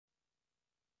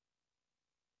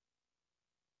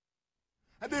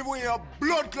And then when you're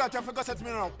blood clot, you forgot to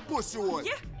me now, pussy hole.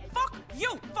 Yeah, fuck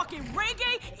you, fucking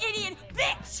reggae idiot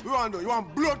bitch! You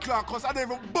want blood clot, cause I don't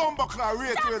even bumper clot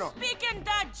rate you know. Stop speaking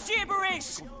that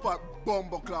gibberish! Fat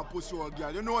bumper clot pussy hole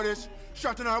girl, you know this?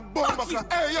 Shot in her bumper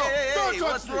clot. Hey, yo, Hey, don't touch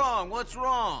what's me. wrong? What's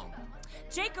wrong?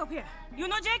 Jacob here. You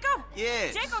know Jacob?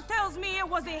 Yes. Jacob tells me it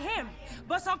wasn't him,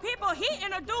 but some people he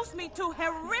introduced me to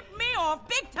have ripped me off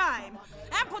big time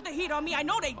and put the heat on me. I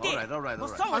know they did. All right.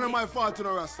 But someone And did. my fault to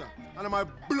the Rasta. And my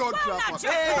blood Well, clot. not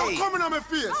your Hey, fault. don't come in on my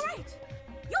face. All right.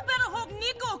 You better hope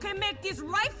Nico can make this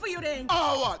right for you then.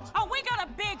 Oh, what? Oh, we got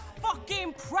a big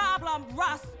fucking problem,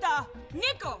 Rasta.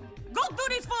 Nico, go do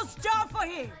this first job for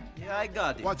him. Yeah, I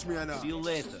got it. Watch me now. See you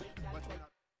later.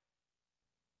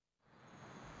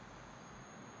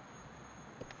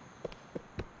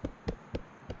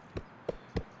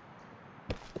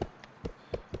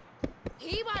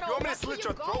 You want me to slit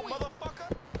your throat,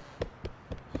 motherfucker?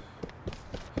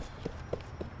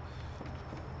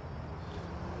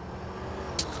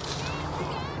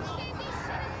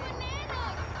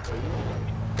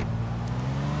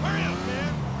 Hurry up,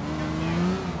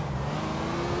 man!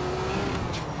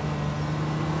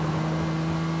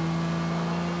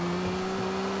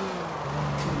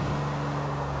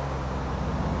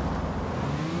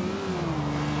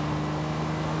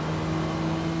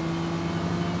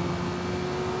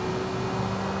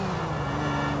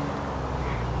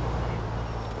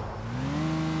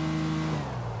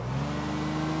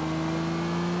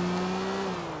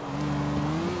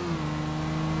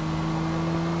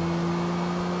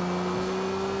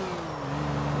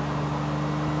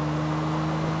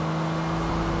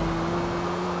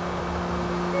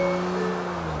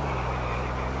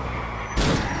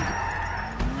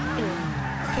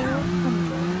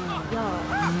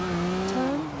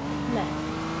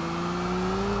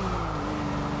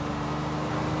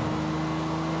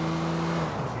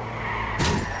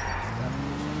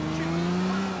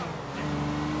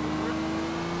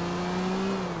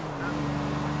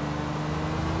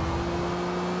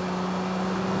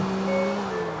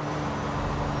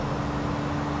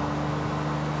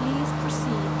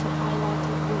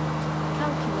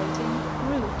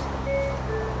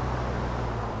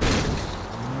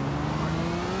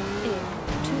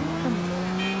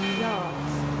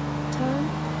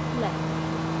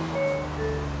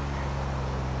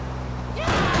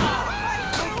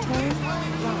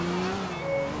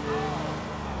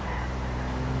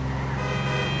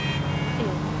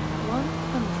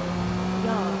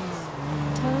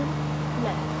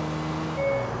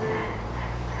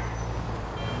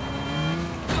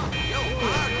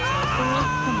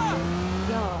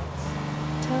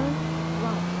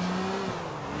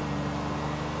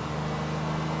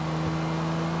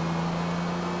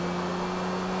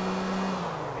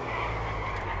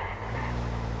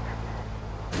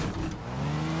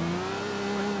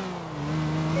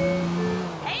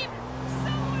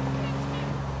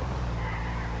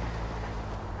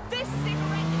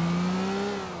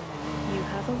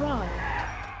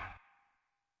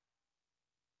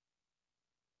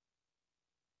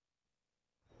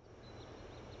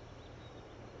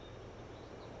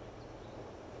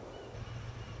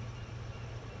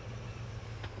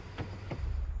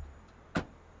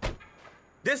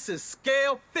 This is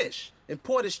scale fish,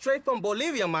 imported straight from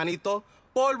Bolivia, manito.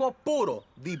 Polvo puro,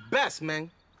 the best,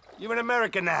 man. You're in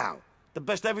America now. The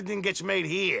best everything gets made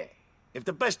here. If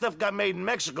the best stuff got made in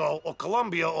Mexico or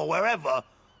Colombia or wherever,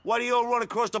 why do you all run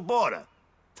across the border?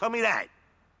 Tell me that.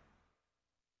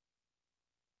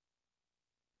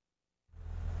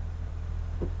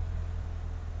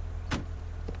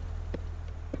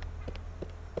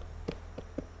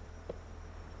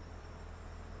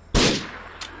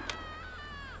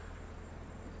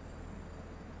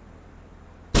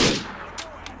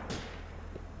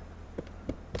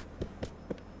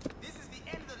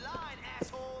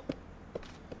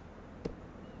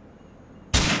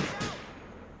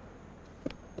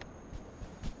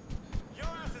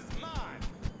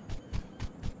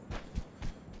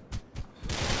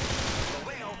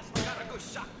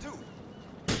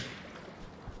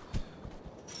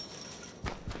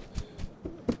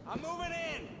 I'm moving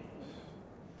in.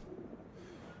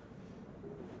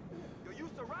 Yo, you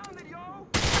surrounded, yo?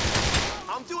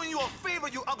 I'm doing you a favor,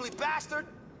 you ugly bastard.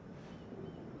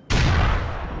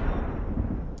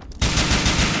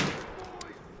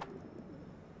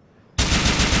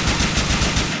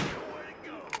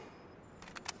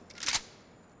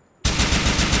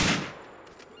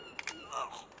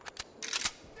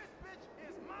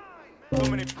 So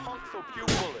many punks, so few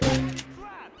bullets.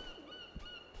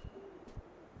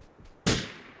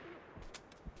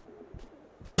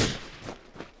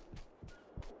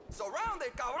 Surround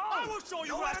it, cabrón! I will show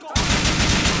you, rascal!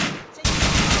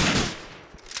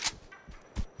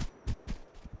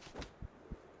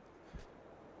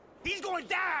 He's going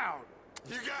down!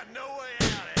 You got no way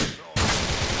out, asshole.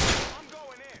 I'm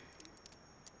going in.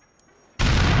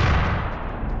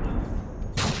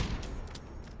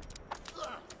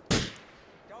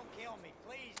 Don't kill me,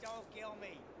 please don't kill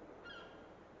me.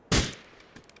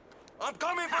 I'm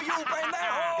coming for you,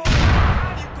 pendejo!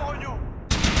 You coño!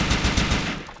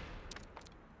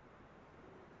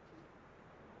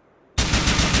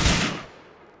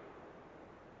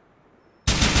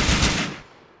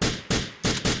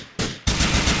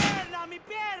 Pierna, mi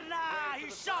pierna! He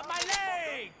shot my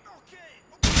leg!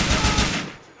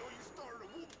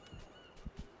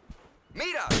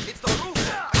 Mira, it's the roof!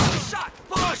 I got a shot!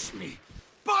 Push me!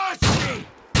 Push me!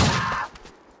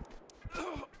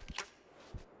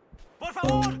 Por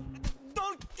favor!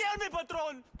 Don't kill me,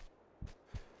 patron!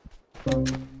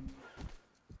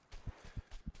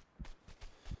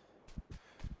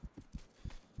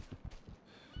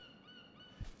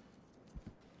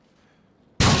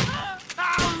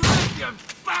 I'll rip your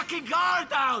fucking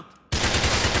heart out!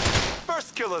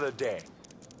 First kill of the day.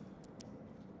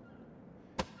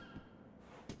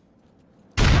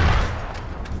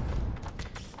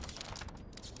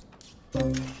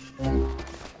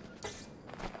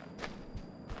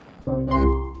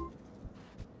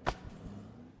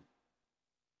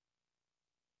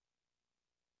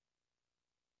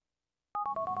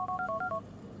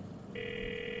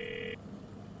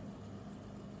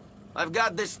 I've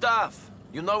got this stuff.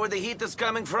 You know where the heat is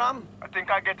coming from? I think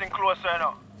I'm getting closer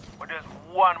now. But there's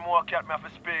one more cat me have to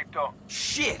speak to.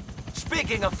 Shit!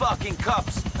 Speaking of fucking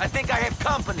cups, I think I have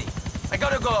company. I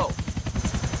gotta go.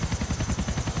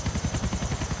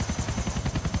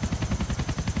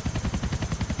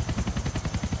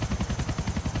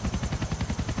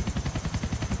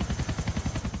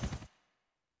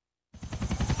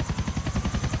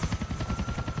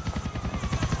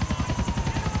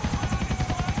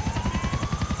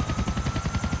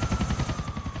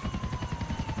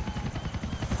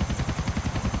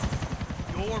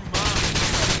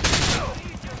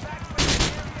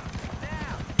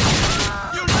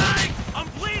 I'm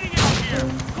bleeding out here!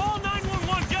 Call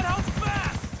 911, get help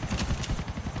fast!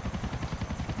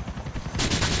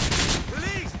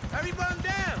 Police! Everyone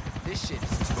down! This shit is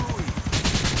too easy.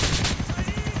 I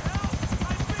need help!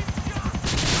 I've been shot!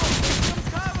 Some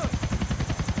cover!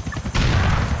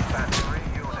 That's 3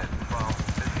 units from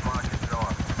Bismarck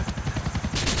North.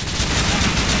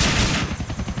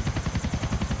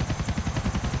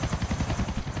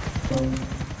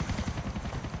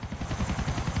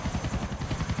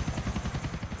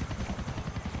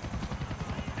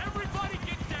 Everybody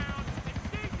get down and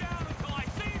stay down until I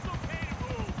say it's okay to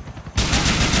move!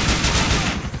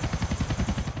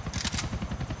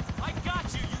 I got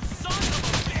you, you son of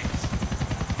a bitch!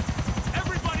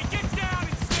 Everybody get down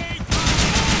and stay calm!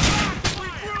 Move back!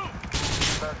 Regroup!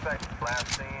 Suspect last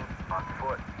seen on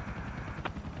foot.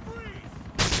 Freeze!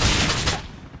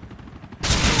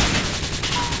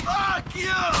 Fuck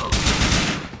you!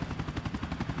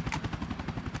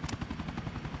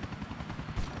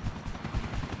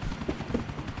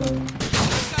 I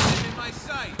got him in my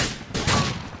sight!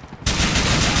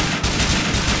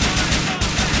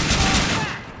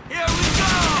 Here we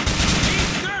go! Eat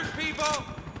dirt, people!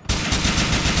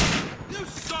 You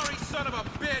sorry son of a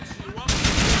bitch! You want me?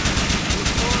 You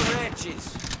poor wretches.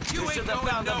 You You should ain't have going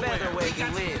found a nowhere. better way We to got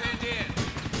you live. penned in.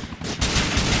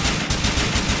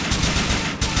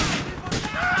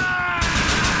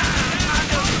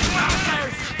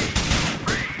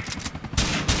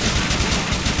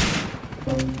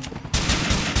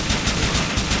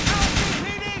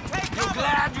 You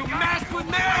glad you messed with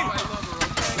me?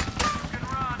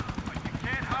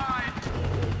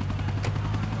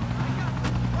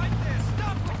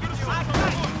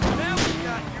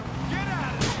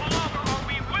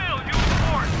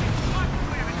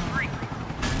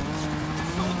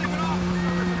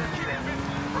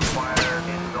 Required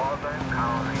in Northern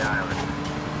Colony Island.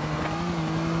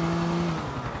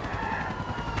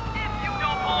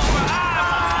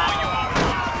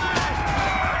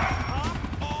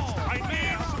 I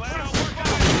need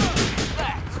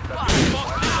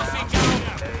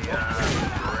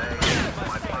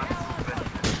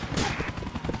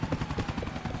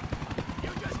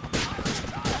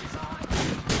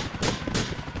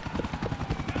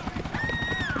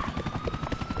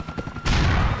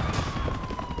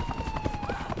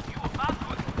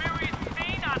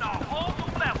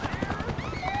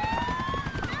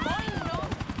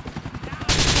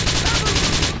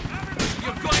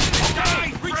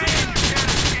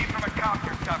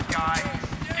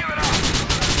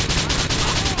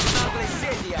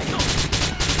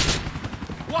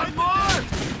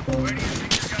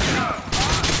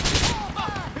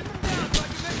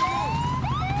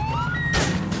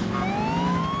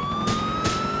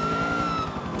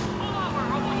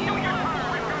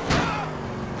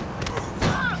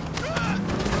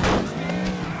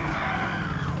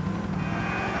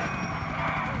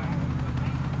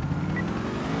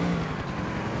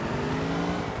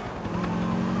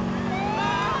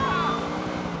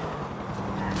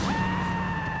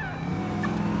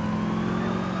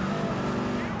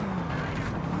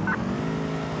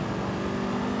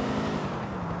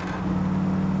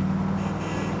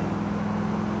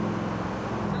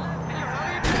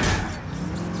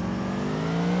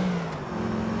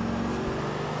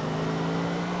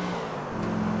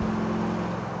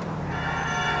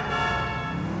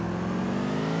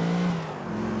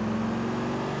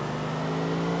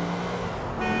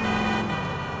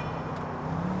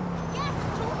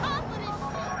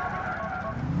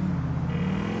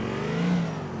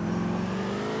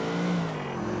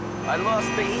I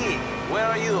lost the heat. Where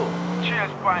are you?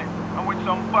 Chase point. I'm with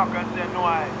some buckers and no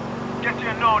eye. Get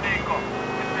here now, Nico.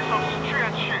 It's be some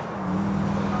strange shit.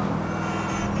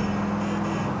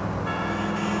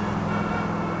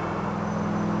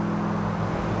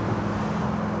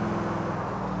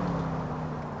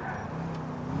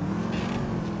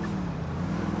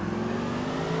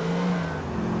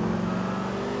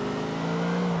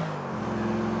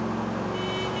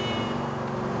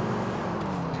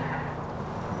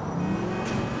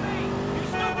 Hey, you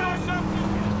stupid or something?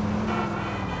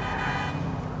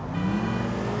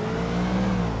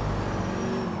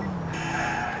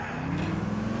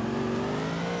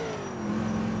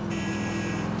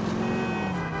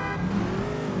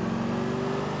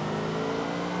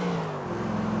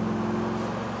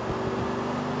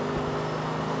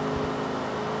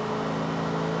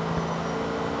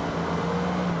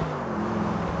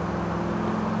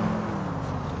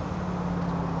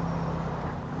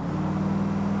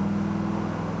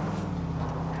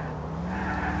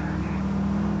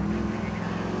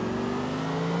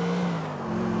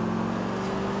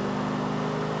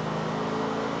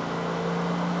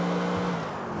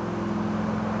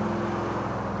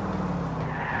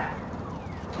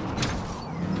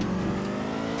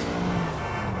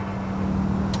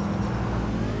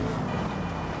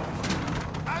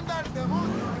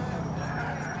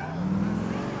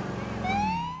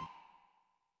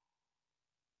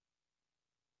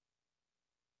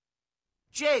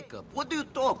 Jacob, what are you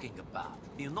talking about?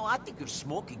 You know, I think you're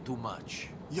smoking too much.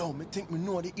 Yo, me think me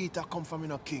know the eater come from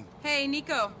in a king. Hey,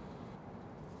 Nico.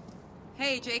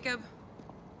 Hey, Jacob.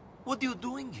 What are you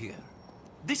doing here?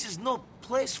 This is no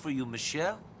place for you,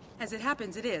 Michelle. As it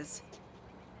happens, it is.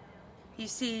 You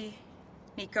see,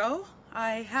 Nico,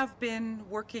 I have been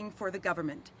working for the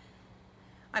government.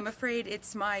 I'm afraid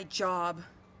it's my job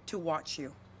to watch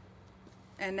you.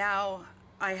 And now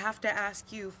I have to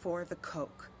ask you for the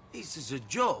coke. This is a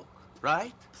joke,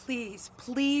 right? Please,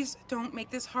 please don't make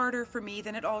this harder for me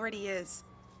than it already is.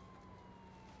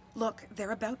 Look,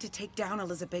 they're about to take down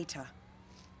Elizabeta.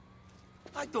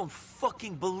 I don't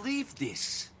fucking believe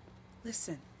this.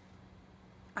 Listen,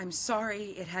 I'm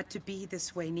sorry it had to be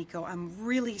this way, Nico. I'm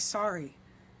really sorry.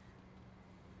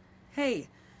 Hey,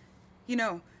 you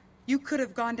know, you could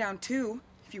have gone down too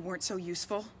if you weren't so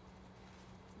useful.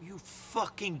 You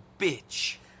fucking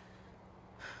bitch.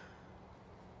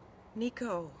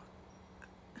 Nico.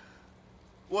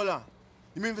 Hold on.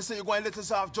 You mean to say you're going to let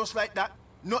us off just like that?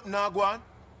 Nothing now go on?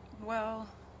 Well,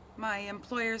 my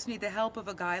employers need the help of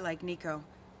a guy like Nico.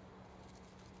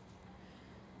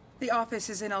 The office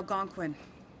is in Algonquin.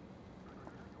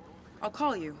 I'll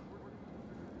call you.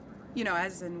 You know,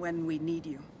 as and when we need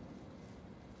you.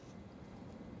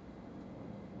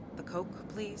 The coke,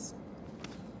 please.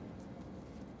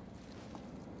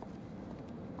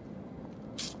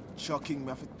 Shocking, me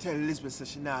have to tell Elizabeth so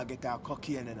she now get her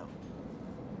cocaine now.